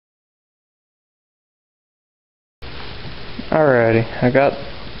Alrighty, I got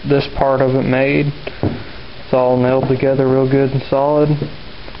this part of it made. It's all nailed together real good and solid.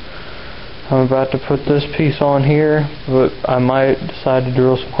 I'm about to put this piece on here, but I might decide to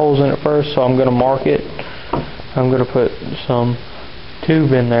drill some holes in it first, so I'm going to mark it. I'm going to put some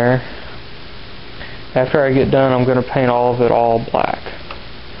tube in there. After I get done, I'm going to paint all of it all black.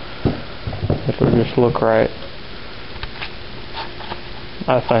 It'll just look right.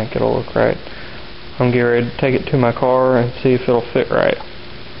 I think it'll look right. I'm getting ready to take it to my car and see if it'll fit right.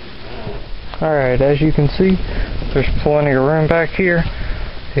 Alright, as you can see, there's plenty of room back here.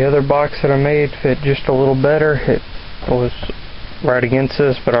 The other box that I made fit just a little better. It was right against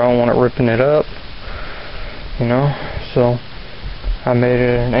this, but I don't want it ripping it up, you know. So I made it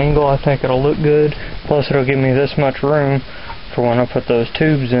at an angle. I think it'll look good. Plus it'll give me this much room for when I put those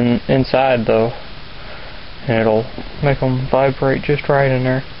tubes inside though. And it'll make them vibrate just right in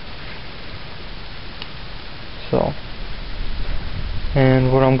there. So,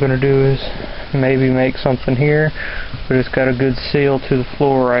 and what I'm going to do is maybe make something here, but it's got a good seal to the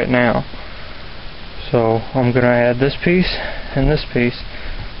floor right now. So I'm going to add this piece and this piece,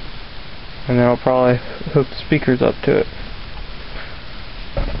 and then I'll probably hook the speakers up to it.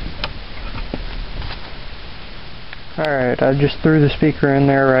 Alright, I just threw the speaker in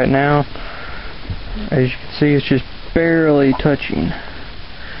there right now. As you can see, it's just barely touching.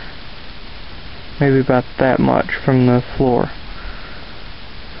 Maybe about that much from the floor.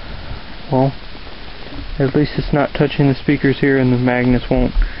 Well, at least it's not touching the speakers here, and the magnets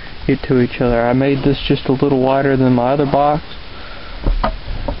won't get to each other. I made this just a little wider than my other box,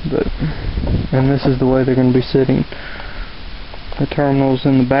 and this is the way they're going to be sitting. The terminals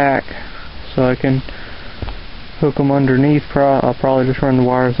in the back, so I can hook them underneath. I'll probably just run the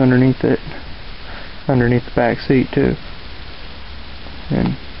wires underneath it, underneath the back seat too,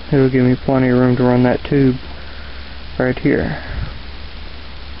 and it'll give me plenty of room to run that tube right here.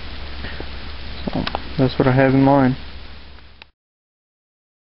 So that's what I have in mind.